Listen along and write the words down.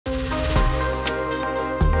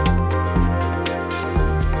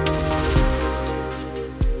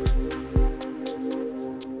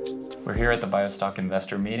here at the BioStock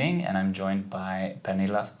investor meeting, and I'm joined by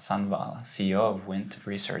Pernilla Sandwall, CEO of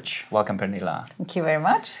WntResearch. Welcome, Pernilla. Thank you very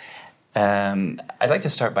much. I'd like to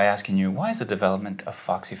start by asking you, why is the development of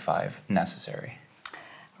FOXY5 necessary?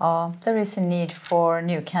 There is a need for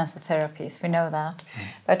new cancer therapies, we know that.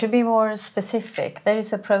 But to be more specific, there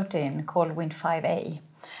is a protein called Wnt5a,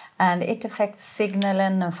 and it affects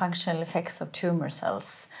signaling and functional effects of tumor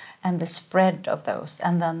cells and the spread of those,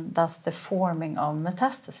 and then thus the forming of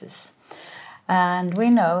metastases. And we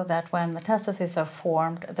know that when metastases are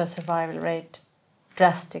formed, the survival rate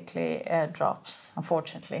drastically drops,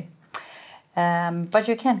 unfortunately. But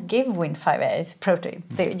you can't give Wnt5a as protein.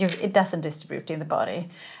 It doesn't distribute in the body.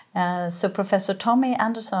 So Professor Tommy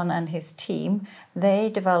Anderson and his team, they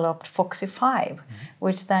developed FOXY5,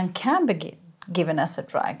 which then can be given as a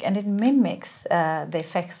drug, and it mimics the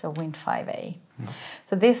effects of Wnt5a.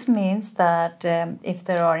 So this means that if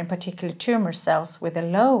there are in particular tumor cells with a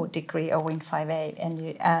low degree of Wnt5a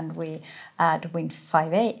and we add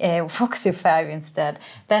FOXY5 instead,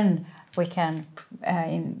 then we can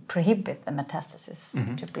prohibit the metastases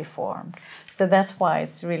to be formed. So that's why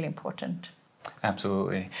it's really important.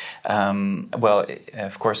 Absolutely. Well,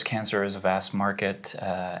 of course, cancer is a vast market,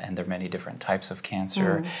 and there are many different types of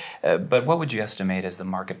cancer. But what would you estimate as the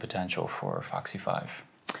market potential for FOXY5?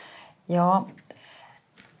 Yeah,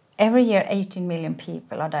 every year 18 million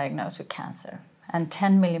people are diagnosed with cancer, and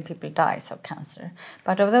 10 million people die of cancer.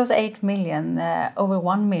 But of those 8 million, over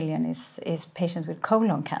 1 million is patients with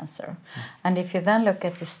colon cancer. And if you then look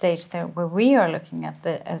at the stage there where we are looking at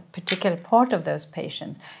a particular part of those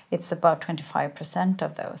patients, it's about 25%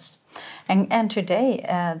 of those. And today,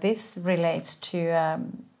 this relates to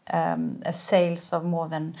sales of more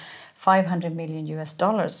than $500 million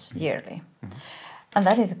yearly. And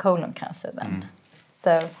that is a colon cancer then.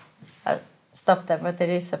 So stop there, but there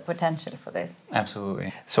is a potential for this.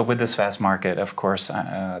 Absolutely. So with this vast market, of course,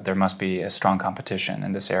 there must be a strong competition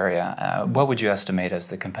in this area. What would you estimate as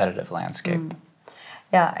the competitive landscape?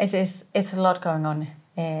 Yeah, it's a lot going on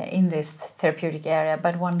in this therapeutic area,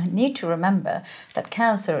 but one need to remember that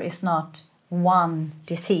cancer is not one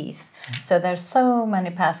disease. So there's so many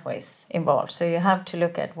pathways involved. So you have to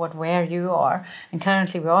look at where you are. And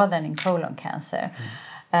currently we are then in colon cancer.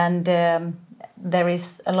 And there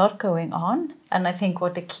is a lot going on, and I think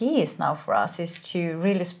what the key is now for us is to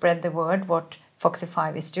really spread the word what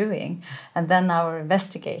FOXY5 is doing, and then our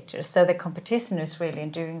investigators. So the competition is really in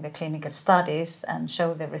doing the clinical studies and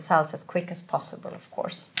show the results as quick as possible, of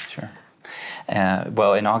course. Sure.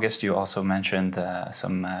 Well, in August you also mentioned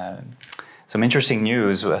some interesting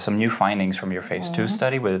news, some new findings from your phase 2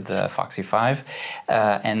 study with FOXY5,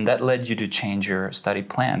 and that led you to change your study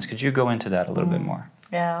plans. Could you go into that a little bit more?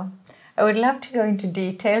 Yeah. I would love to go into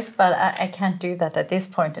details, but I can't do that at this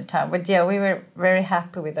point in time. But yeah, we were very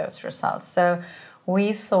happy with those results. So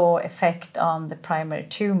we saw effect on the primary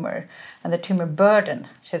tumor and the tumor burden,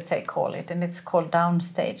 should say, call it, and it's called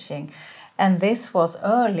downstaging. And this was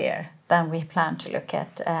earlier than we planned to look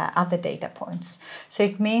at other data points. So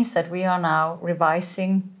it means that we are now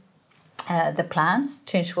revising the plans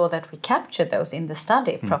to ensure that we capture those in the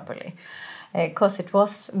study properly. Because it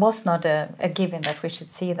was not a given that we should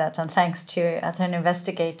see that, and thanks to an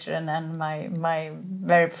investigator and my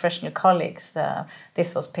very professional colleagues,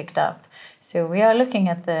 this was picked up. So we are looking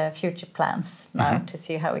at the future plans now to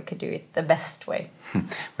see how we could do it the best way.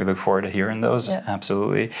 We look forward to hearing those,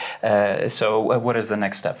 absolutely. So what is the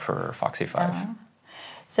next step for FOXY5?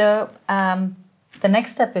 So the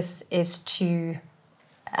next step is to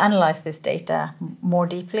analyze this data more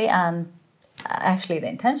deeply, and actually the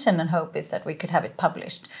intention and hope is that we could have it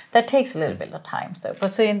published. That takes a little bit of time.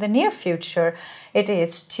 So in the near future, it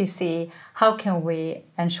is to see how can we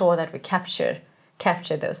ensure that we capture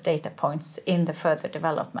those data points in the further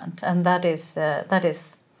development, and that is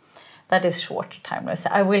short timeline.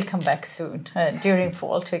 So I will come back soon during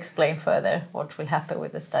fall to explain further what will happen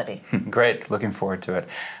with the study. Great, looking forward to it.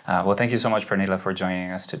 Well, thank you so much, Pernilla, for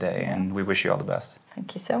joining us today, and we wish you all the best.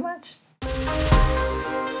 Thank you so much.